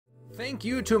Thank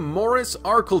you to Morris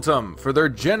Arkletum for their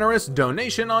generous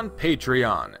donation on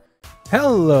Patreon.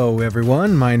 Hello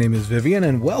everyone, my name is Vivian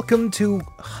and welcome to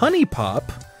Honey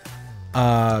Pop.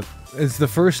 It's the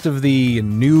first of the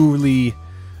new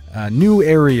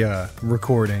area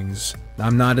recordings.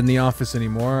 I'm not in the office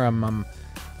anymore. I'm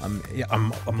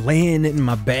laying in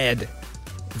my bed.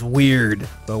 It's weird,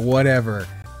 but whatever.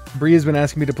 Bri has been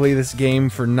asking me to play this game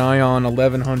for nigh on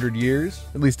 1100 years.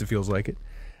 At least it feels like it.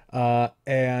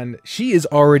 And she has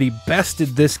already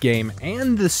bested this game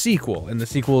and the sequel, and the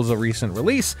sequel is a recent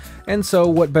release, and so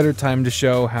what better time to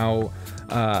show how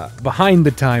behind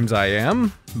the times I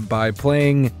am by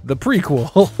playing the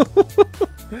prequel.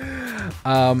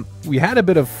 We had a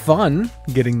bit of fun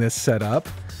getting this set up.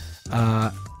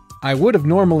 I would have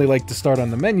normally liked to start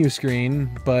on the menu screen,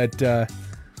 but a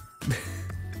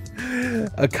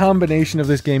combination of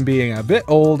this game being a bit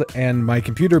old and my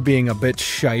computer being a bit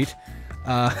shite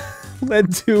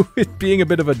led to it being a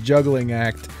bit of a juggling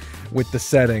act with the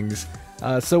settings.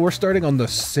 So we're starting on the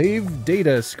save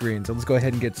data screen. So let's go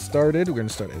ahead and get started. We're going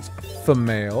to start as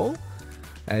female,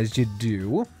 as you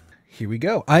do. Here we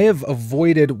go. I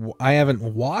haven't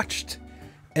watched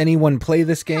anyone play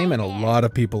this game, and a lot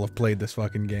of people have played this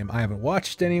fucking game. I haven't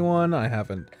watched anyone. I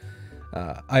haven't.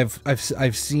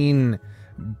 I've seen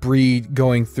Bri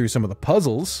going through some of the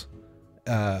puzzles.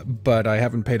 But I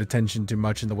haven't paid attention to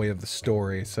much in the way of the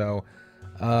story, so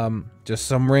just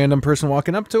some random person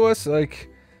walking up to us, like,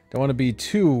 don't want to be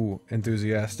too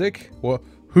enthusiastic. What?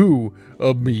 Who?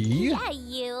 Me? Yeah,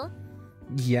 you.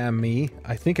 Yeah, me.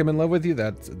 I think I'm in love with you.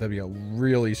 That'd be a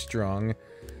really strong.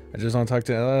 I just want to talk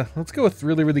to. Let's go with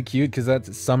really, really cute, because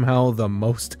that's somehow the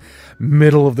most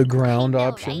middle of the ground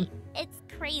option. Right? It's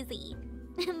crazy.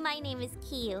 My name is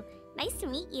Kiyu. Nice to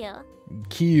meet you.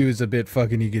 Kiyu's a bit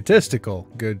fucking egotistical.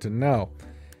 Good to know.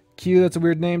 Kiyu, that's a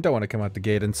weird name. Don't want to come out the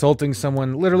gate insulting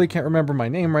someone. Literally can't remember my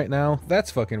name right now. That's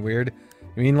fucking weird.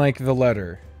 I mean, like, the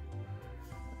letter.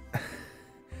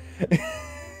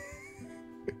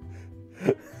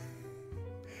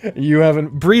 You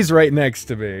haven't... Bri's right next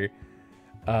to me.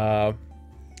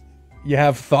 You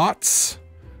have thoughts?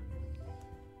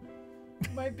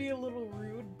 Might be a little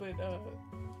rude, but,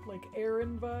 like,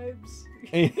 Aaron vibes.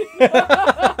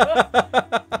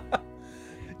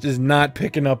 Just not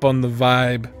picking up on the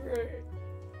vibe. Right.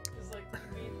 Just like, you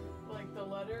mean, like, the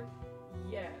letter?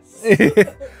 Yes.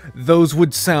 Those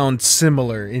would sound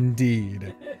similar,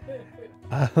 indeed.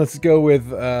 Let's go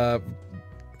with,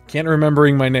 can't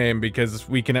remembering my name, because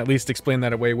we can at least explain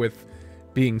that away with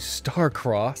being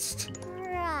star-crossed.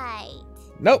 Right.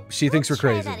 Nope, she thinks we're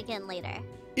crazy. Try that again later.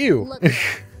 Ew. Look,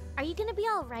 are you gonna be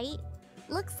alright?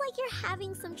 Looks like you're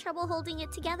having some trouble holding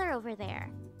it together over there.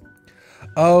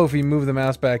 Oh, if you move the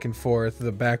mouse back and forth,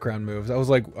 the background moves. I was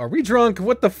like, are we drunk?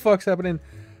 What the fuck's happening?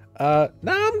 Nah,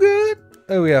 I'm good.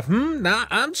 Oh, yeah, nah,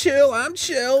 I'm chill, I'm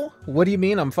chill. What do you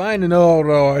mean? I'm fine?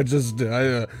 No, I just,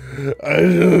 so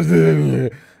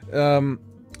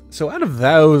out of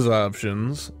those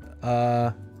options,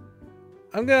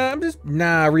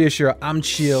 reassure, I'm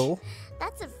chill.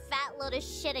 That's a fat load of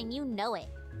shit and you know it.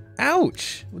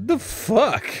 Ouch! What the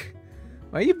fuck?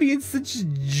 Why are you being such a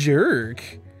jerk?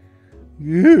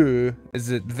 Ew. Is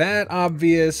it that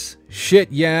obvious?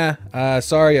 Shit, yeah.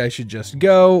 Sorry, I should just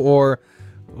go. Or,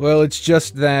 well, it's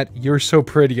just that you're so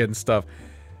pretty and stuff.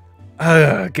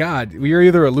 God, you're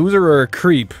either a loser or a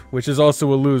creep, which is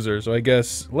also a loser. So I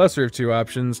guess lesser of two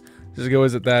options. Just go,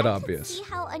 is it that obvious? See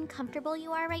how uncomfortable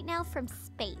you are right now from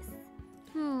space.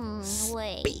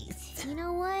 Wait. You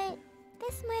know what?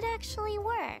 This might actually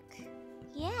work.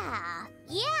 Yeah.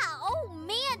 Yeah, oh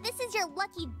man, this is your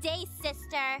lucky day,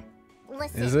 sister.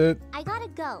 Listen, is it? I gotta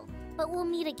go, but we'll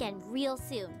meet again real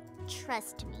soon.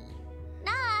 Trust me.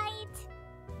 Night!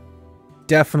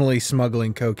 Definitely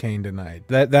smuggling cocaine tonight.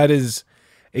 That is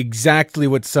exactly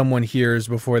what someone hears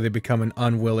before they become an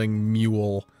unwilling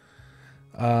mule.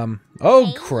 Oh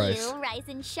hey, Christ. You, rise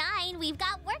and shine, we've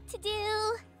got work to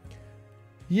do.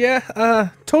 Yeah,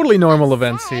 totally normal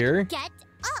events here. Get up.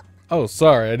 Oh,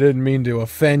 sorry, I didn't mean to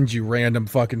offend you, random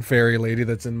fucking fairy lady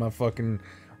that's in my fucking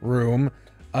room.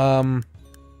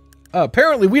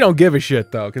 Apparently we don't give a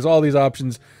shit, though, because all these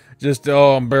options just,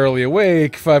 oh, I'm barely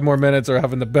awake, 5 more minutes, or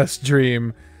having the best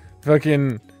dream.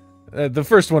 Fucking, the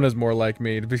first one is more like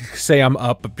me, to say I'm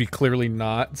up, but be clearly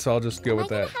not, so I'll just go with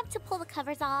that. Am I gonna have to pull the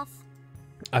covers off?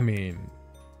 I mean,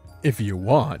 if you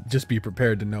want, just be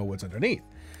prepared to know what's underneath.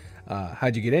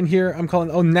 How'd you get in here? I'm calling...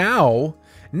 Oh,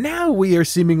 now we are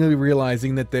seemingly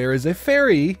realizing that there is a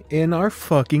fairy in our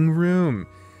fucking room.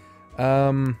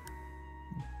 That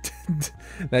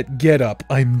get up.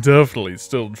 I'm definitely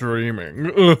still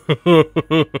dreaming.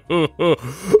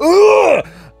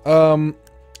 I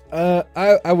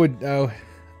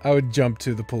would jump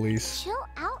to the police. Chill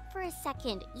out for a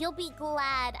second. You'll be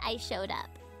glad I showed up.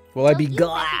 Will I be Don't you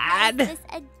glad? recognize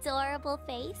this adorable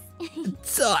face?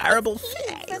 Adorable It's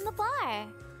Keith from the bar.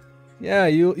 Yeah,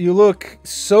 you look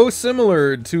so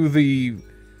similar to the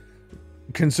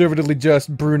conservatively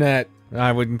dressed brunette.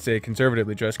 I wouldn't say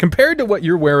conservatively dressed compared to what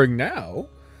you're wearing now.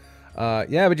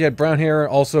 Yeah, but you had brown hair,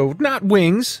 also not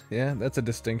wings. Yeah, that's a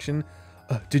distinction.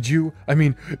 Did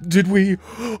we?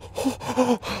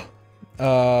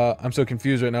 I'm so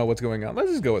confused right now. What's going on?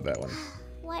 Let's just go with that one.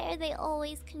 Why are they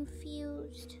always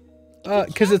confused?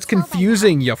 Because it's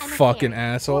confusing, you fucking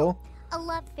asshole. A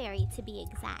love fairy, to be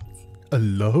exact. A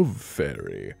love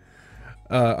fairy.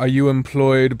 Are you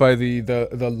employed by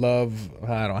the love?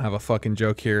 I don't have a fucking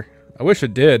joke here. I wish I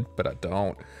did, but I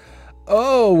don't.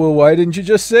 Oh, well, why didn't you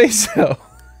just say so?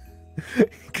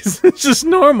 Because it's just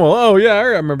normal. Oh, yeah, I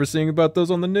remember seeing about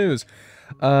those on the news.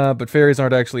 But fairies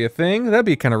aren't actually a thing. That'd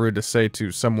be kind of rude to say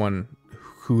to someone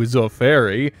who is a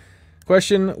fairy.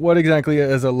 Question, what exactly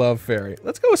is a love fairy?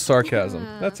 Let's go with sarcasm.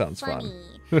 That sounds fun.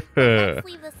 Let's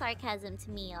leave the sarcasm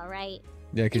to me, alright?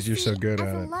 Yeah, because you're so good at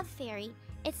As a it. love fairy,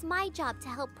 it's my job to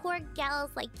help poor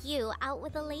gals like you out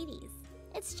with the ladies.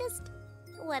 It's just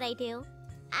what I do.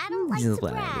 I don't like to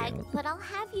brag, but I'll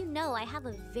have you know I have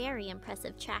a very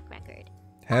impressive track record.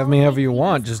 Have me however you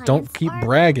want, just don't keep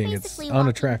bragging. It's basically walking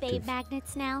unattractive. babe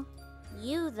magnets now.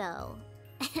 You, though.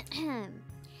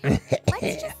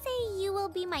 Let's just say you will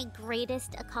be my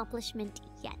greatest accomplishment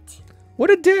yet. What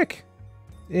a dick!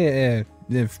 Yeah,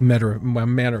 if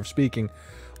manner of speaking.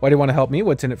 Why do you want to help me?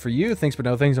 What's in it for you? Thanks but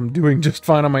no thanks. I'm doing just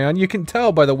fine on my own. You can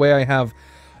tell by the way I have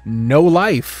no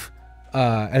life,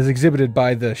 as exhibited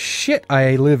by the shit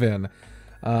I live in.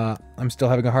 I'm still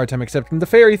having a hard time accepting the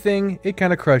fairy thing. It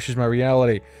kind of crushes my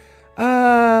reality.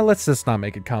 Let's just not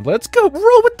make it complex. Let's go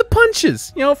roll with the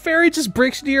punches. You know, fairy just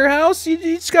breaks into your house. You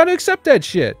just gotta accept that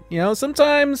shit. You know,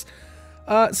 sometimes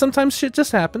shit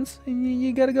just happens, and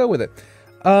you gotta go with it.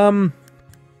 Man,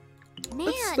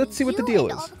 let's see what the deal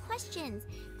and is. all the questions.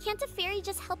 Can't a fairy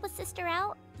just help a sister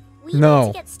out? We No.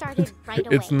 need to get started right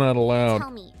away. It's not allowed.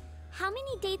 Tell me, how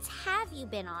many dates have you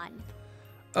been on?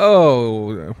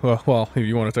 Oh, well, if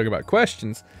you want to talk about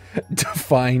questions,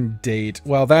 define date.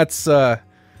 Well, that's sad.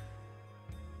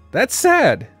 That's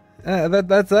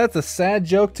a sad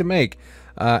joke to make.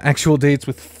 Actual dates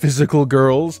with physical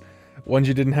girls, ones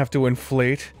you didn't have to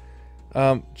inflate.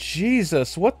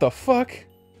 Jesus, what the fuck?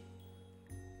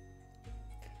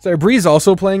 So Bree's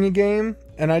also playing a game,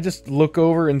 and I just look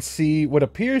over and see what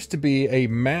appears to be a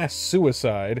mass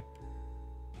suicide.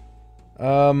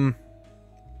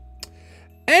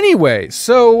 Anyway,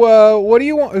 so, what do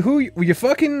you want? Who you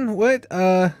fucking, what?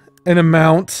 An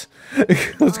amount.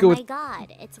 Let's go with... Oh my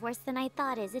god, it's worse than I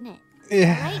thought, isn't it?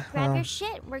 Yeah. Alright, grab your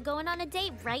shit. We're going on a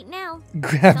date right now.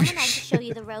 Grab Someone your has to shit. show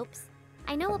you the ropes.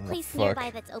 I know a place fuck.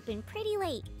 nearby that's open pretty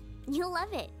late. You'll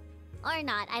love it. Or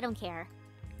not, I don't care.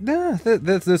 Nah,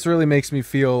 this really makes me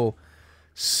feel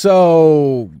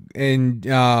so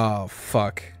oh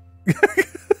fuck.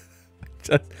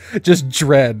 just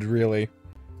dread, really.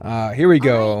 Here we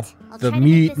go. Alright, I'll The try to make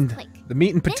meat this and quick. the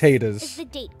meat and This potatoes. is the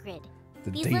date grid.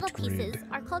 The These date little grid. pieces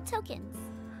are called tokens.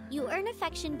 You earn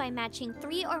affection by matching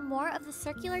 3 or more of the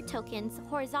circular tokens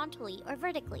horizontally or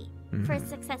vertically. For a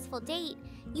successful date,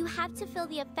 you have to fill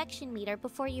the affection meter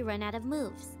before you run out of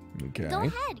moves. Okay. Go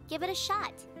ahead, give it a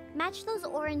shot. Match those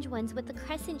orange ones with the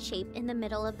crescent shape in the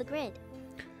middle of the grid.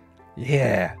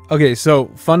 Yeah. Okay, so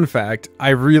fun fact, I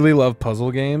really love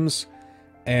puzzle games,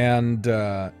 and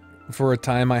for a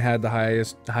time I had the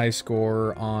high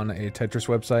score on a Tetris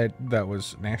website that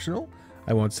was national.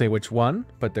 I won't say which one,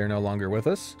 but they're no longer with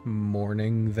us.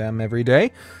 Mourning them every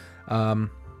day.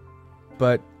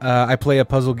 But I play a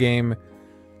puzzle game,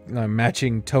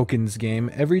 matching tokens game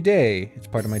every day. It's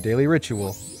part of my daily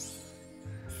ritual.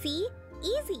 See?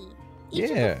 Easy.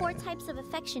 Each of Yeah. the 4 types of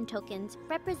affection tokens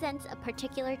represents a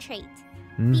particular trait.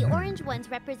 The Mhm. orange ones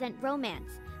represent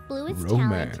romance, blue is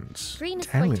Romance, talent, green is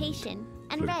talent, flirtation,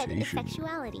 and red is flirtation.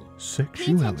 sexuality. Pay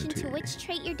Sexuality. attention to which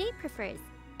trait your date prefers.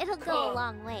 It'll go a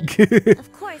long way.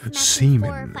 Of course, matching Semen.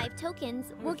 4 or 5 tokens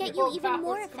will get you even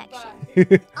more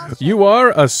affection. I'll show You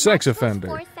are a Match sex those offender.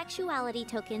 4 sexuality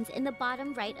tokens in the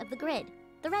bottom right of the grid,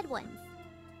 the red ones.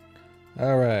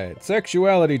 Alright,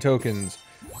 sexuality tokens.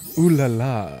 Ooh la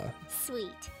la.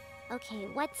 Sweet. Okay,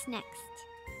 what's next?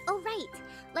 Oh, right.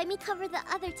 Let me cover the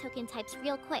other token types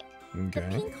real quick. The Okay.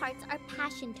 pink hearts are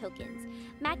passion tokens.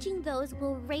 Matching those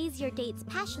will raise your date's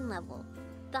passion level.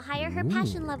 The higher her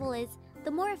passion level is,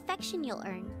 the more affection you'll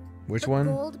earn. Which the one?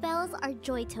 gold bells are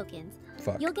joy tokens.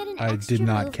 Fuck. You'll get an I extra did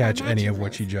not move by catch any matching of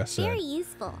what those. you just said. Very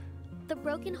useful. the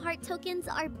broken heart tokens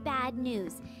are bad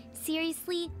news.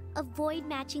 Seriously, avoid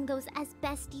matching those as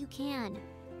best you can.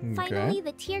 Okay. Finally,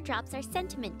 the teardrops are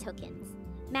sentiment tokens.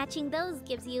 Matching those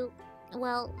gives you,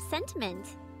 well,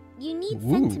 sentiment. You need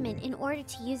sentiment in order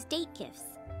to use date gifts.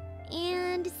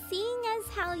 And seeing as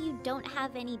how you don't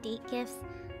have any date gifts,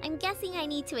 I'm guessing I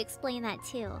need to explain that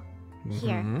too.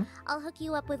 Here, I'll hook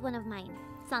you up with one of mine.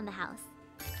 It's on the house.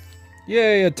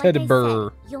 Yay, a teddy Like I bear.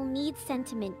 said, you'll need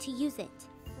sentiment to use it.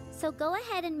 So go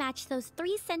ahead and match those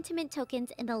 3 sentiment tokens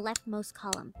in the leftmost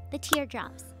column, the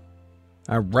teardrops.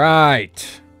 All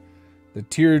right. The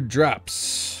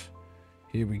teardrops.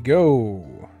 Here we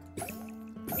go.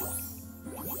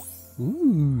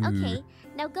 Ooh. Okay,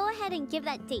 now go ahead and give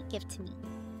that date gift to me.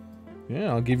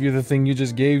 Yeah, I'll give you the thing you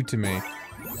just gave to me.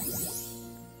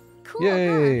 Cool,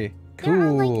 Yay. huh? Cool. There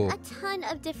are like a ton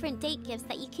of different date gifts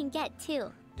that you can get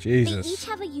too. Jesus. They each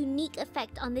have a unique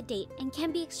effect on the date and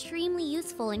can be extremely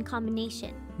useful in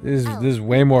combination. This is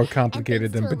way more And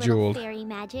complicated thanks than to a little Bejeweled. fairy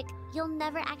magic, you'll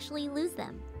never actually lose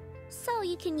them. So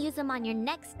you can use them on your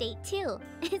next date too.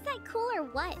 Is that cool or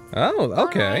what? Oh,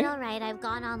 okay. Alright, I've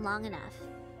gone on long enough.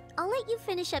 I'll let you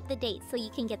finish up the date so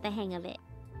you can get the hang of it.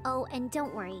 Oh, and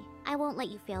don't worry, I won't let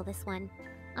you fail this one.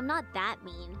 I'm not that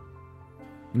mean.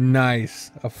 Nice.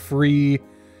 A free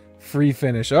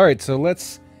finish. All right, so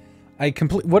let's...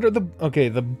 What are the... Okay,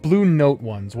 the blue note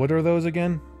ones. What are those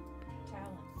again?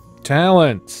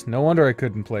 Talents. No wonder I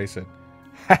couldn't place it.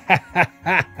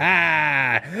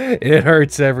 It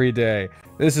hurts every day.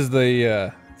 This is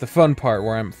the fun part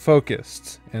where I'm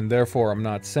focused, and therefore I'm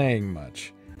not saying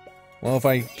much. Well, if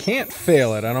I can't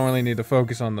fail it, I don't really need to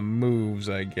focus on the moves,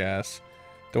 I guess.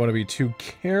 Don't want to be too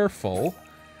careful.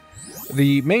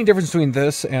 The main difference between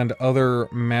this and other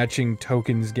matching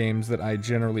tokens games that I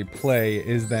generally play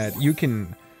is that you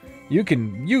can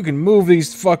move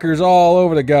these fuckers all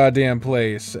over the goddamn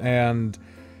place. And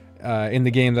in the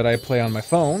game that I play on my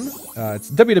phone, it's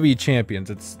WWE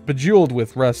Champions. It's Bejeweled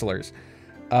with wrestlers.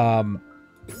 Can't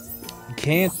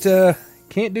do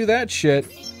that shit.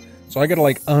 So I gotta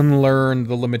like unlearn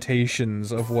the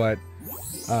limitations of what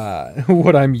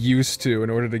I'm used to in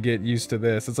order to get used to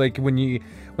this. It's like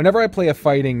whenever I play a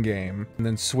fighting game and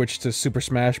then switch to Super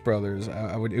Smash Brothers,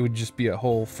 it would just be a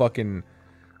whole fucking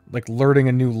like learning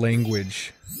a new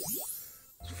language.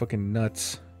 It's fucking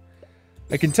nuts.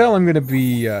 I can tell I'm gonna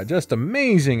be just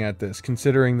amazing at this,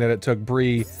 considering that it took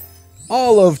Bri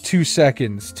all of 2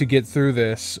 seconds to get through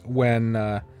this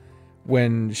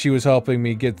when she was helping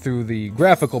me get through the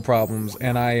graphical problems,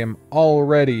 and I am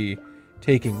already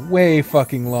taking way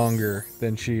fucking longer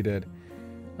than she did.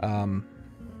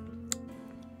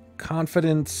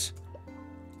 Confidence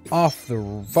off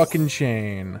the fucking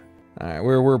chain. All right,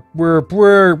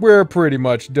 we're pretty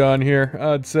much done here,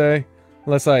 I'd say,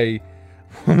 unless I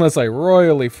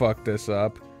royally fuck this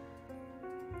up.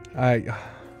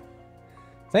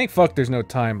 Thank fuck there's no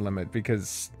time limit,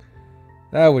 because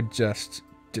that would just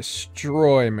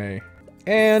destroy me.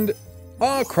 And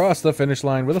across the finish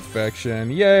line with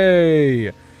affection.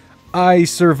 Yay! I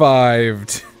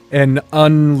survived an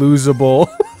unlosable.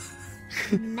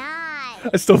 Nice.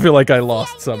 I still feel like I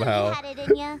lost See, I knew somehow. you had it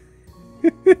in ya.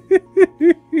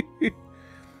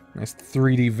 Nice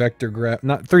 3D vector graph.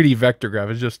 Not 3D vector graph,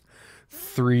 it's just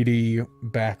 3D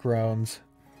backgrounds.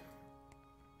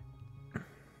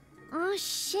 Oh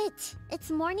shit!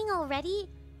 It's morning already?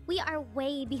 We are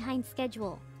way behind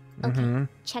schedule. Okay,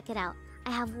 check it out.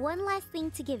 I have one last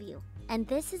thing to give you, and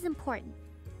this is important.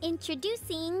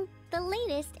 Introducing the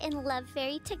latest in Love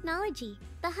Fairy technology,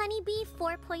 the Honeybee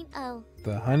 4.0.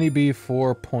 The Honeybee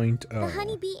 4.0. The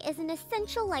Honeybee is an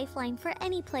essential lifeline for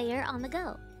any player on the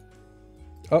go.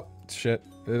 Oh, shit.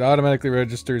 It automatically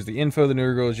registers the info of the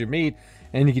newer girls you meet,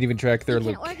 and you can even track their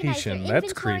You can organize your location. That's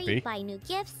inventory, creepy. buy new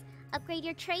gifts, upgrade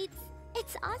your traits.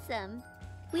 It's awesome.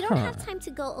 We don't have time to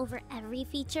go over every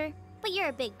feature, but you're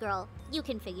a big girl. You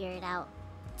can figure it out.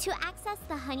 To access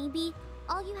the Honeybee,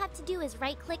 all you have to do is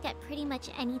right-click at pretty much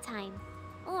any time.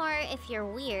 Or, if you're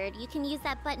weird, you can use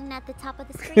that button at the top of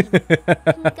the screen.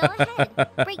 Go ahead,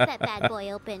 break that bad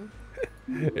boy open.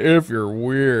 If you're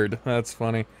weird. That's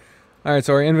funny. Alright,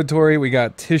 so our inventory, we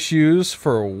got tissues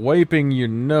for wiping your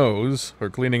nose, or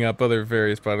cleaning up other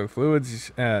various bodily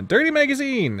fluids. Dirty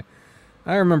magazine!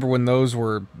 I remember when those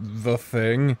were the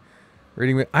thing.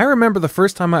 I remember the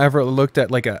first time I ever looked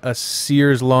at like a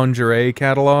Sears lingerie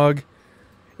catalog.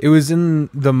 It was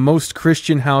in the most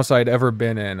Christian house I'd ever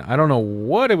been in. I don't know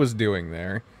what it was doing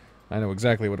there. I know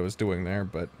exactly what it was doing there,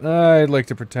 but I'd like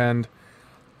to pretend.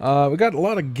 We got a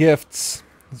lot of gifts.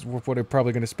 This is what I'm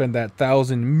probably going to spend that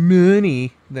 1,000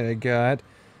 money that I got.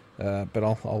 But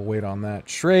I'll wait on that.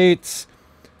 Traits.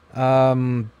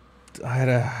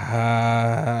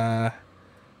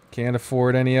 Can't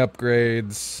afford any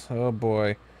upgrades. Oh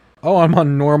boy. Oh, I'm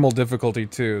on normal difficulty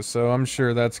too, so I'm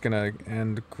sure that's gonna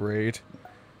end great.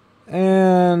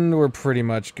 And we're pretty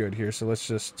much good here, so let's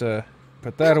just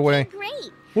put that away.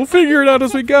 Great. We'll figure it out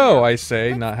as we go, I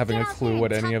say, not having a clue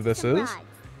what any of this is.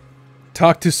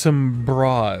 Talk to some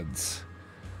broads.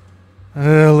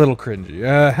 A little cringy.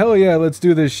 Hell yeah, let's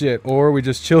do this shit. Or we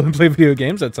just chill and play video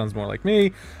games. That sounds more like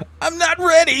me. I'm not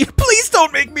ready. Please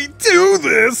don't make me do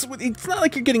this. It's not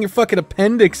like you're getting your fucking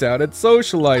appendix out. It's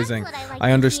socializing.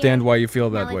 I understand why you feel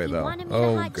that way, though.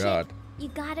 Oh, God. You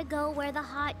gotta go where the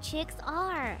hot chicks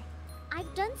are.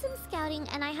 I've done some scouting,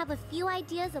 and I have a few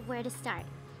ideas of where to start.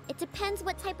 It depends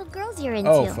what type of girls you're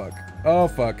into. Oh, fuck. Oh,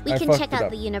 fuck. We can check out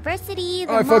the university,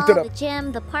 the mall, the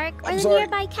gym, the park, or the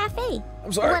nearby cafe.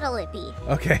 I'm sorry. What'll it be?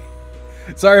 Okay.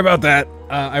 Sorry about that.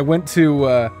 I went to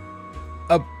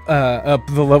up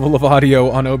the level of audio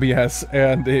on OBS,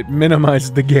 and it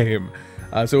minimized the game.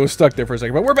 So it was stuck there for a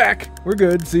second. But we're back. We're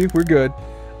good. See, we're good.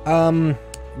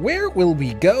 Where will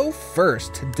we go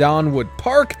first? Donwood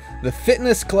Park, the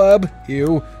fitness club,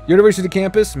 ew, university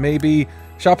campus, maybe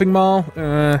shopping mall,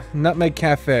 Nutmeg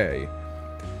Cafe.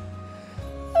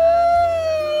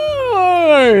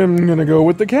 I'm gonna go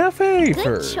with the cafe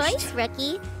first. Good choice,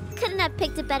 rookie. Couldn't have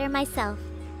picked it better myself.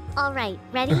 All right,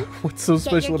 ready? What's so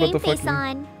special about the fucking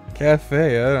on.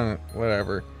 cafe? I don't,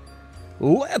 whatever.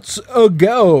 Let's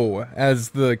go, as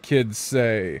the kids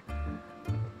say.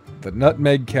 The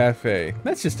Nutmeg Cafe.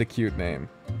 That's just a cute name.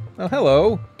 Oh,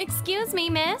 hello. Excuse me,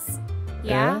 miss.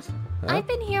 Yeah? Yes? I've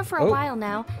been here for a while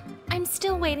now. I'm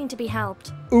still waiting to be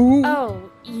helped. Ooh.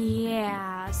 Oh,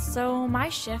 yeah. So my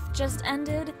shift just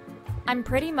ended. I'm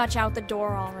pretty much out the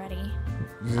door already.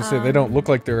 I was gonna say, they don't look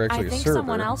like they're actually a server. I think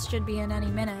someone else should be in any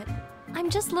minute. I'm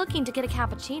just looking to get a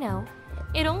cappuccino.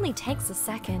 It only takes a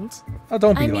second. Oh,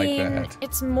 don't be I like mean, that.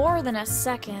 it's more than a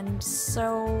second,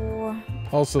 so...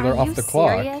 Also, they're off the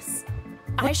clock. Serious?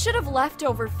 I should have left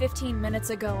over 15 minutes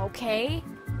ago, okay?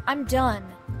 I'm done.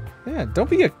 Yeah, don't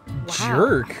be a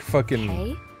jerk. Fucking...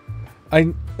 Okay.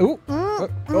 Whole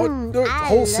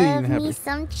scene I love happened. me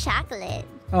some chocolate.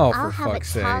 Oh, I'll for have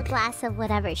fuck's a tall sake. glass of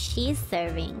whatever she's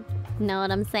serving. Know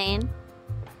what I'm saying?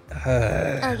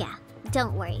 Oh yeah,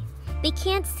 don't worry. They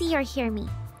can't see or hear me.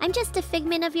 I'm just a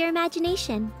figment of your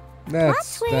imagination.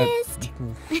 That's, Plot twist!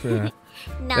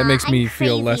 Nah, that makes me I'm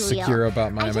feel crazy less real. secure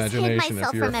about my I just imagination hid if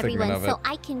myself you're a from figment everyone of it. so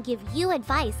I can give you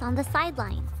advice on the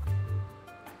sidelines.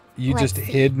 You Let's just see.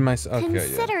 hid myself. Okay,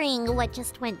 Considering what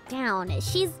just went down,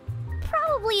 she's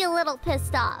probably a little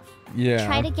pissed off. yeah.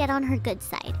 Try to get on her good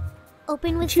side.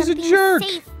 Open with She's a something jerk.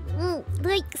 safe,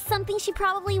 like something she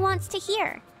probably wants to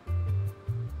hear.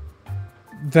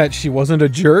 That she wasn't a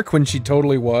jerk when she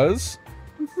totally was?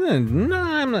 No,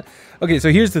 I'm not. Okay,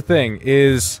 so here's the thing,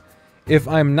 is if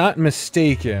I'm not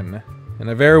mistaken, and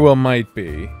I very well might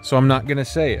be, so I'm not gonna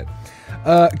say it,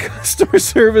 customer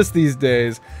service these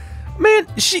days, man,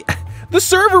 the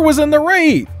server was in the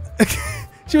right.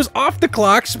 She was off the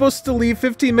clock, supposed to leave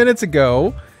 15 minutes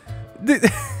ago.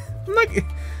 I'm like,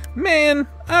 man,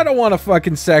 I don't want to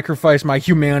fucking sacrifice my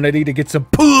humanity to get some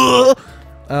puh.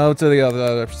 Oh, to the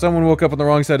other. Someone woke up on the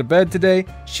wrong side of bed today.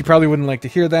 She probably wouldn't like to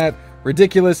hear that.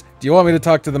 Ridiculous. Do you want me to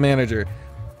talk to the manager?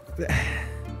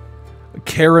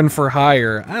 Karen for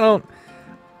hire. I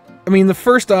mean, the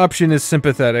first option is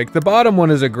sympathetic. The bottom one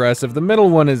is aggressive. The middle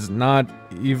one is not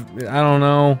even, I don't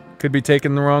know. Could be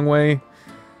taken the wrong way.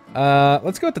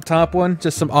 Let's go with the top one.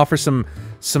 Just offer some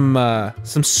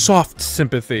soft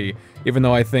sympathy. Even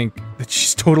though I think that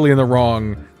she's totally in the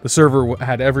wrong. The server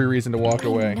had every reason to walk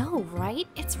away. I know, right?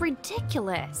 It's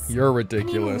ridiculous. You're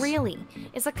ridiculous. I mean, really,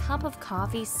 is a cup of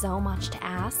coffee so much to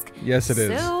ask? Yes, it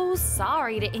is. So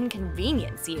sorry to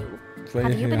inconvenience you. But,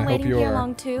 Have you been waiting here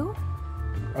long too?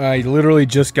 I literally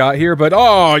just got here, but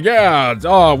oh yeah,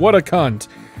 oh what a cunt.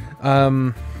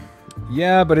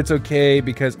 Yeah, but it's okay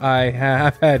because I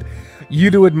have had you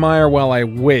to admire while I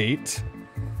wait.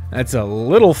 That's a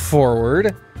little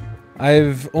forward.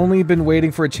 I've only been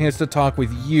waiting for a chance to talk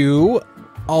with you,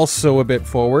 also a bit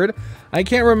forward. I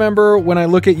can't remember when I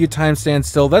look at you time stand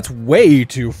still, that's way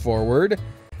too forward.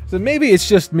 So maybe it's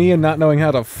just me and not knowing how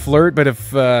to flirt, but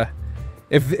if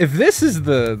this is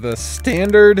the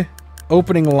standard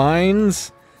opening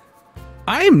lines,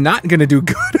 I'm not gonna do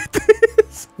good at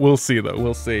this. We'll see though,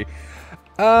 we'll see.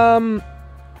 I'll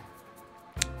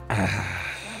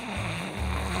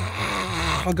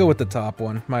go with the top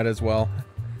one, might as well.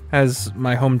 Has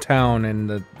my hometown in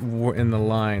the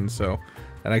line, so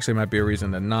that actually might be a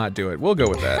reason to not do it. We'll go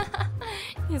with that.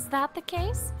 Is that the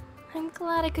case? I'm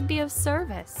glad I could be of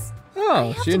service.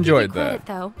 Oh, she enjoyed that. Credit,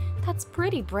 though. That's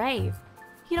pretty brave.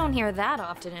 You don't hear that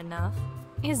often enough.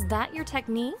 Is that your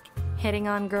technique? Hitting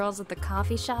on girls at the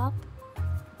coffee shop?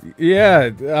 Yeah,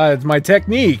 it's my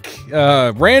technique.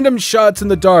 Random shots in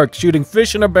the dark, shooting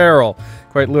fish in a barrel.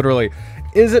 Quite literally.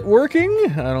 Is it working?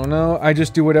 I don't know. I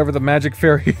just do whatever the magic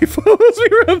fairy follows me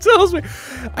around tells me.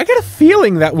 I get a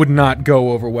feeling that would not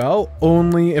go over well,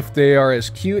 only if they are as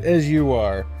cute as you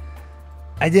are.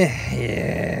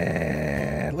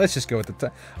 Yeah, let's just go with the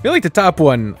top. I feel like the top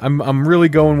one. I'm really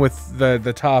going with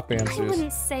the top answers. I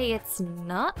wouldn't say it's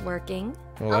not working.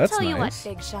 Well, I'll that's tell you what, nice.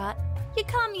 Big Shot. You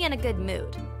caught me in a good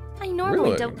mood. I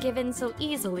normally Really? don't give in so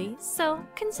easily, so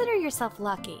consider yourself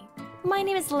lucky. My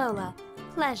name is Lola.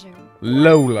 Pleasure.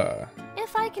 Lola.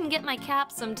 If I can get my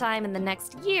cap sometime in the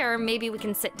next year, maybe we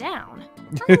can sit down.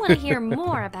 I want to hear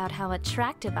more about how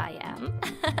attractive I am.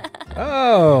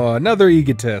 Oh, another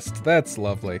egotist. That's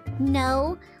lovely.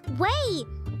 No way!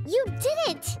 You did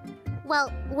it!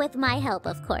 Well, with my help,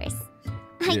 of course.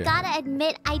 I Yeah. gotta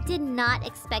admit, I did not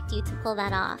expect you to pull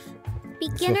that off.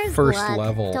 Beginner's first luck.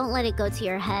 level. Don't let it go to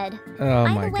your head. Oh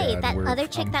By my the way, god. that we're- other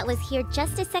chick that was here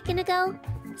just a second ago,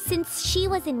 since she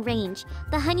was in range,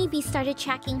 the honeybee started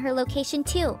tracking her location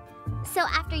too. So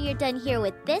after you're done here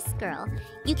with this girl,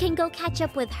 you can go catch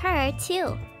up with her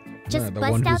too. Just the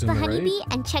one bust out who's in the the raid? honeybee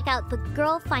and check out the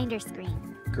girl finder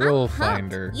screen. Girl I'm pumped.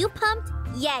 finder. You pumped?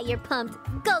 Yeah, you're pumped.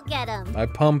 Go get 'em. I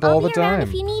pump I'll all the be around time.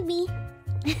 if you need me.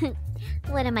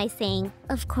 What am I saying?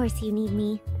 Of course you need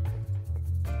me.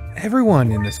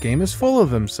 Everyone in this game is full of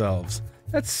themselves.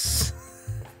 That's...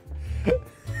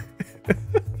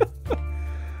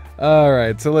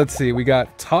 Alright, so let's see. We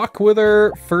got talk with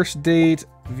her, first date,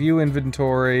 view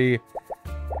inventory,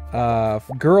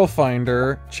 girl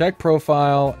finder, check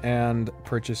profile, and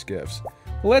purchase gifts.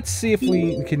 Let's see if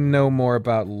we can know more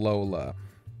about Lola.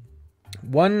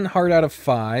 1 heart out of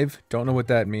 5. Don't know what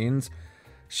that means.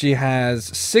 She has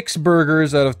 6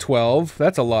 burgers out of 12.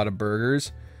 That's a lot of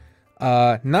burgers.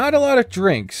 Not a lot of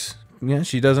drinks. Yeah,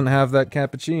 she doesn't have that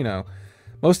cappuccino.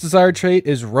 Most desired trait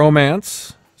is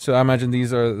romance. So I imagine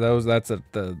these are those. That's the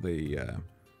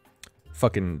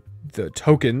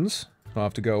tokens. I'll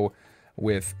have to go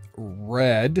with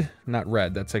red. Not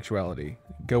red. That's sexuality.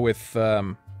 Go with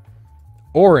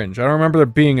orange. I don't remember there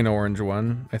being an orange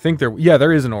one. I think there. Yeah,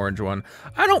 there is an orange one.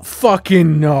 I don't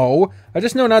fucking know. I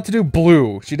just know not to do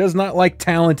blue. She does not like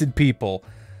talented people.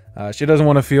 She doesn't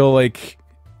want to feel like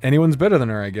anyone's better than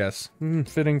her, I guess.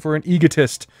 Fitting for an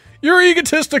egotist. You're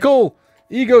egotistical!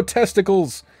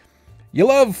 Ego-testicles. You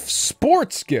love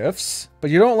sports gifts,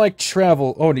 but you don't like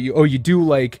travel. Oh, you do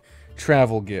like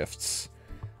travel gifts.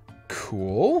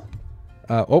 Cool.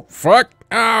 Oh, fuck.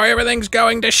 Oh, everything's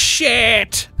going to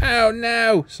shit. Oh,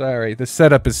 no. Sorry, the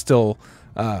setup is still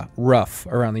rough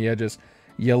around the edges.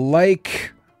 You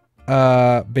like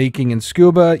baking and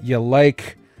scuba. You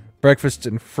like breakfast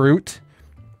and fruit.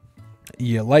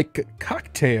 You like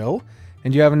cocktail,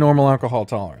 and you have a normal alcohol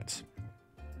tolerance.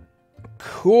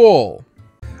 Cool.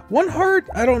 1 heart?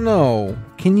 I don't know.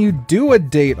 Can you do a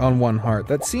date on 1 heart?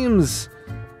 That seems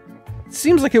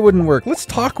like it wouldn't work. Let's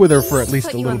talk with her for at least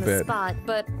Put a you little on the bit. spot,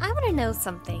 but I want to know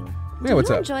something. Yeah, what's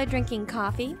Do you up? enjoy drinking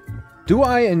coffee? Do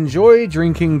I enjoy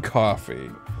drinking coffee?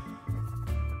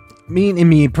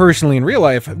 Me personally in real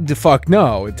life, the fuck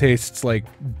no. It tastes like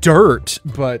dirt,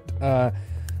 but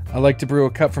I like to brew a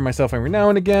cup for myself every now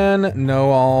and again. Know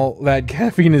all that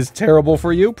caffeine is terrible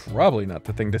for you. Probably not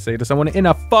the thing to say to someone in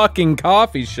a fucking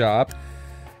coffee shop.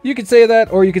 You could say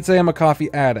that, or you could say I'm a coffee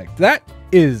addict. That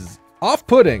is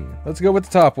off-putting. Let's go with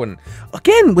the top one.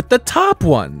 Again, with the top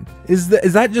one. Is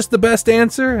that just the best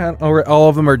answer? Or all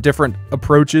of them are different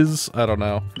approaches? I don't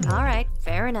know. All right,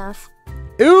 fair enough.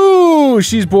 Ooh,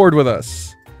 she's bored with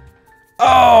us.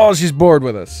 Oh, she's bored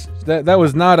with us. That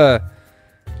was not a...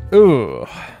 Ooh.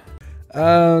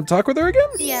 Talk with her again?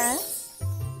 Yes.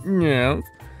 Yeah.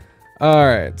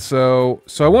 Alright, so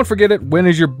I won't forget it. When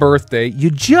is your birthday? You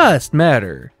just met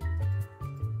her.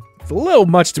 It's a little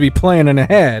much to be planning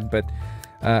ahead, but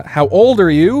how old are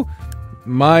you?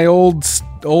 My old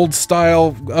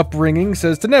style upbringing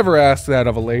says to never ask that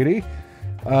of a lady.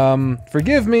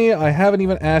 Forgive me, I haven't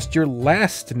even asked your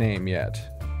last name yet.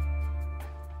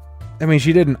 I mean,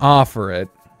 she didn't offer it.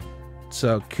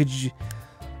 So, could you...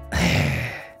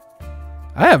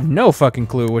 I have no fucking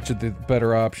clue which are the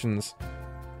better options.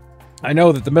 I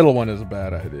know that the middle one is a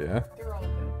bad idea. They're all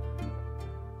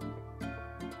good.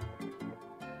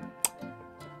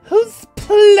 Who's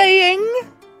playing?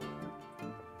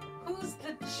 Who's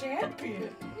the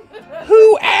champion?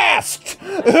 Who asked?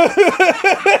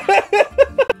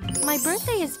 My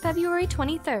birthday is February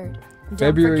 23rd. Don't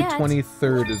February forget.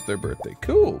 23rd is their birthday.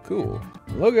 Cool, cool.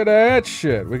 Look at that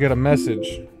shit. We got a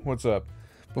message. What's up?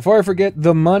 Before I forget,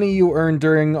 the money you earn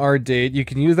during our date, you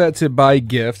can use that to buy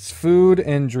gifts, food,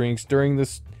 and drinks during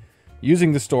this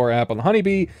using the store app on the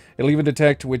Honeybee. It'll even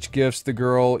detect which gifts the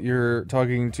girl you're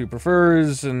talking to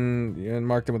prefers and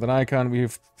mark them with an icon.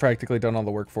 We've practically done all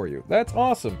the work for you. That's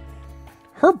awesome.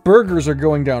 Her burgers are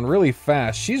going down really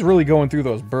fast. She's really going through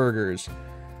those burgers.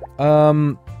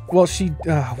 Well, she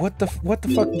what the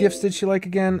fuck gifts did she like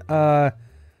again?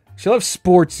 She loves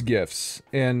sports gifts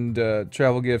and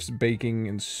travel gifts, baking,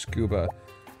 and scuba.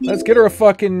 Let's get her a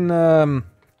fucking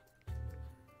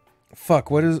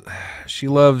fuck, what is... She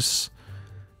loves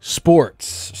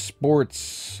sports.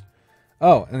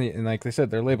 Oh, and like they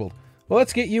said, they're labeled. Well,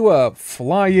 let's get you a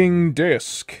flying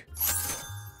disc.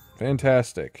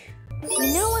 Fantastic.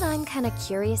 You know what I'm kind of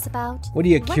curious about? What are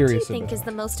you curious What do you think is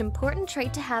the most important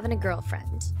trait to have in a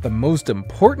girlfriend? The most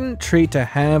important trait to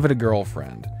have in a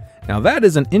girlfriend. Now that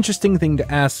is an interesting thing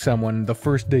to ask someone the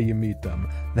first day you meet them.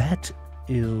 That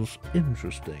is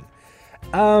interesting.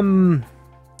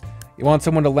 You want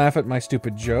someone to laugh at my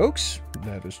stupid jokes?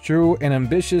 That is true. An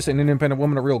ambitious and independent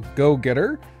woman, a real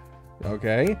go-getter.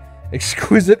 Okay.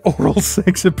 Exquisite oral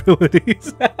sex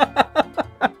abilities.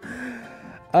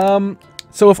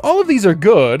 So if all of these are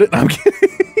good, I'm kidding.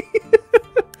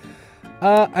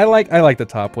 I like the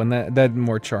top one. That's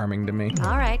more charming to me.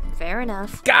 All right, fair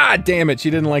enough. God damn it, she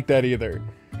didn't like that either.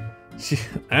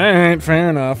 Alright, fair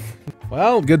enough.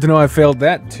 Well, good to know I failed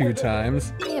that 2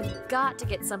 times. I have got to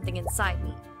get something inside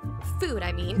me. Food,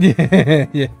 I mean.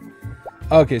 Yeah.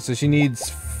 Okay, so she needs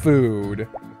food.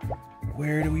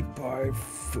 Where do we buy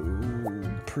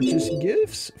food? Purchase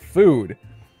gifts? Food.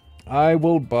 I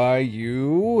will buy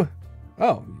you...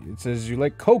 Oh, it says you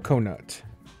like coconut.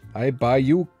 I buy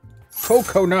you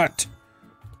coconut.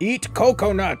 Eat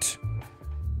coconut.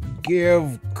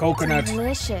 Give coconut.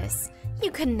 Delicious.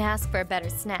 You couldn't ask for a better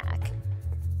snack.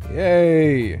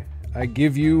 Yay. I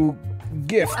give you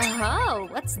gift. Oh,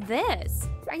 what's this?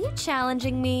 Are you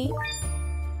challenging me?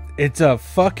 It's a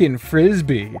fucking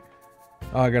frisbee.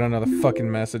 Oh, I got another fucking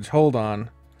message. Hold on.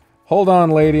 Hold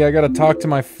on, lady. I gotta talk to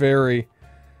my fairy.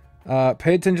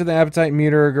 Pay attention to the appetite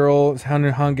meter. A girl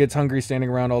gets hungry standing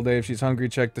around all day. If she's hungry,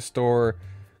 check the store.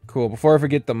 Cool. Before I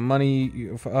forget the money...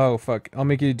 Oh, fuck. I'll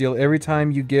make you a deal. Every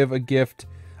time you give a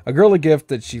girl a gift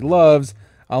that she loves,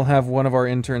 I'll have one of our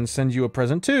interns send you a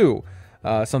present too.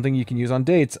 Something you can use on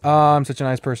dates. Ah, I'm such a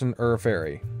nice person.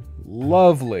 Fairy.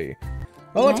 Lovely.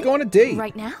 Well, let's go on a date.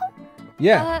 Right now?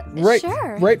 Yeah, right,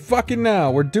 sure. Right fucking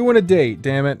now. We're doing a date,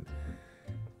 damn it.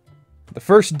 The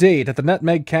first date at the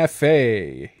Nutmeg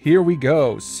Cafe. Here we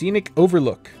go. Scenic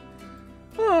overlook.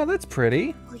 Oh, that's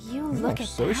pretty. Will you look at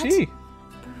so that? is she.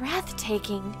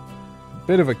 Breathtaking.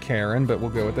 Bit of a Karen, but we'll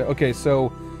go with that. Okay,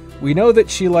 so we know that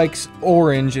she likes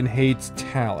orange and hates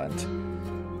talent.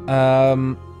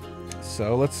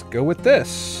 So let's go with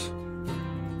this.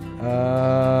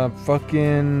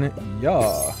 Fucking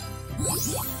yeah.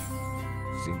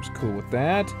 Seems cool with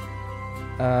that.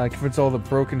 Convince all the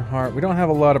broken heart. We don't have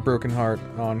a lot of broken heart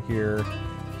on here,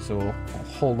 so we'll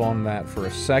hold on that for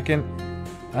a second.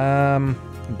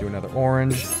 Do another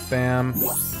orange. Bam.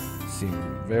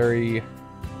 Seem very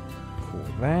cool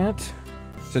with that.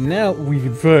 So now we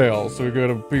can fail, so we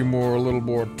gotta be a little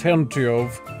more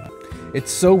attentive.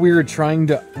 It's so weird trying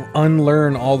to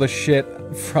unlearn all the shit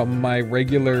from my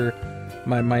regular,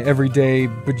 my everyday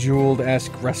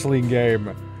Bejeweled-esque wrestling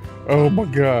game. Oh my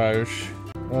gosh.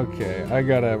 Okay, I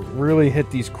gotta really hit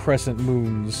these crescent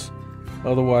moons.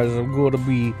 Otherwise, I'm gonna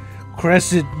be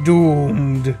crescent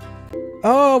doomed.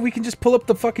 Oh, we can just pull up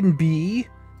the fucking bee?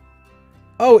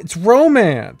 Oh, it's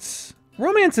romance.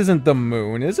 Romance isn't the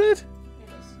moon, is it?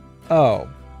 Yes. Oh.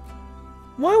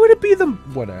 Why would it be the...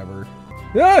 Whatever.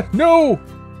 Ah, no!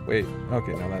 Wait,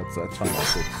 okay, no, that's fine.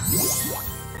 That's it.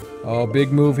 Oh,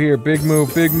 big move here, big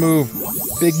move, big move.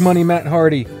 Big money, Matt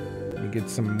Hardy. Let me get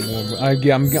some more...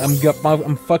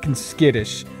 I'm fucking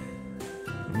skittish.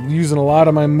 I'm using a lot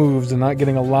of my moves and not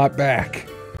getting a lot back.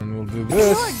 And we'll do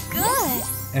this. You're good.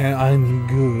 And I'm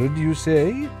good, you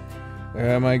say?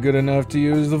 Am I good enough to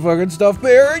use the fucking stuffed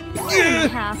bear? You didn't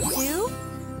have to.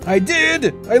 I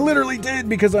did! I literally did,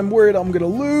 because I'm worried I'm gonna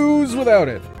lose without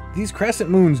it. These crescent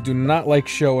moons do not like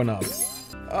showing up.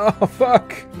 Oh,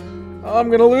 fuck. I'm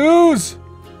gonna lose!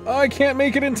 Oh, I can't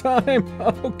make it in time.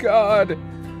 Oh, God.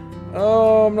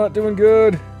 Oh, I'm not doing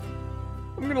good.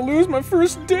 I'm gonna lose my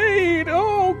first date.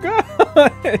 Oh,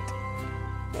 God.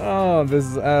 Oh, this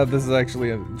is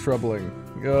actually troubling.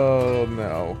 Oh,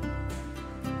 no.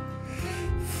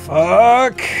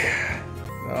 Fuck.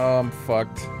 Oh, I'm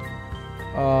fucked.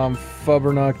 Oh, I'm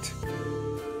fubbernucked.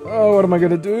 Oh, what am I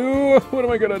gonna do? What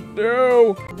am I gonna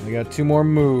do? I got 2 more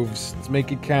moves. Let's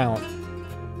make it count.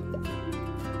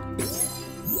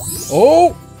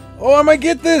 Oh! Oh, I might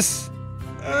get this!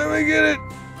 I might get it!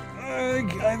 I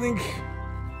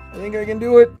think I can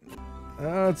do it.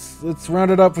 Let's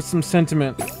round it up with some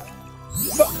sentiment.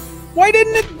 But why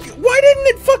didn't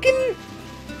it fucking...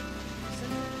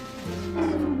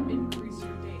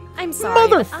 I'm sorry,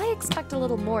 Mother- but I expect a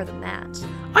little more than that.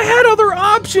 I had other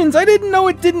options! I didn't know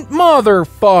it didn't...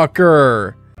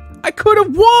 Motherfucker! I could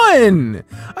have won!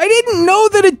 I didn't know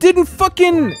that it didn't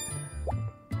fucking...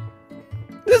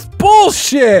 This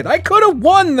bullshit! I could have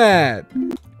won that!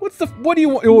 What do you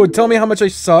want? Oh, tell me how much I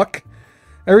suck?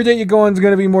 Every day you go on is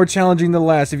gonna be more challenging than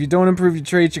last. If you don't improve your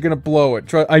traits, you're gonna blow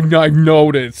it. I've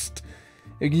noticed.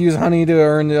 You can use honey to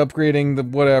earn the upgrading, the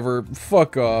whatever.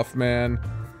 Fuck off, man.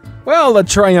 Well, a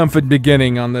triumphant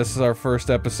beginning on this is our first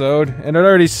episode, and it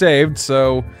already saved,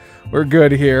 so we're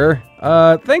good here.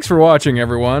 Thanks for watching,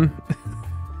 everyone.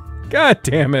 God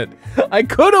damn it. I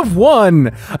could have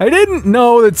won! I didn't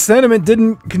know that sentiment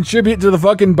didn't contribute to the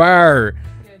fucking bar.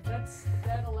 Yeah,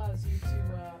 that allows you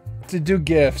To do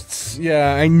gifts.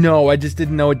 Yeah, I know. I just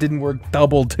didn't know it didn't work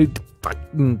double to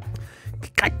fucking...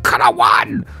 I could have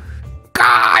won!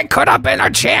 I could have been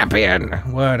a champion!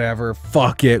 Whatever.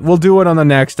 Fuck it. We'll do it on the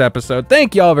next episode.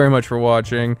 Thank y'all very much for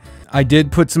watching. I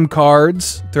did put some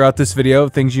cards throughout this video,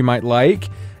 things you might like.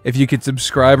 If you could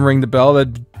subscribe and ring the bell,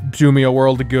 that'd do me a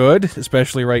world of good,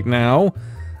 especially right now.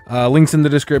 Links in the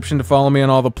description to follow me on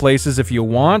all the places if you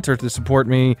want, or to support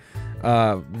me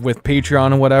with Patreon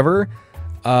and whatever.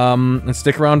 And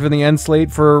stick around for the end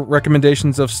slate for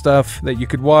recommendations of stuff that you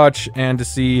could watch and to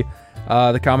see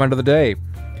the comment of the day.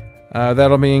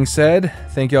 That all being said,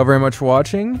 thank you all very much for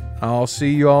watching. I'll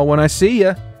see you all when I see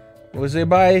ya. We'll say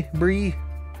bye, Bree.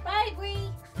 Bye,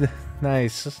 Bree.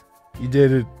 Nice. You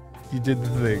did it. You did the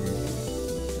thing.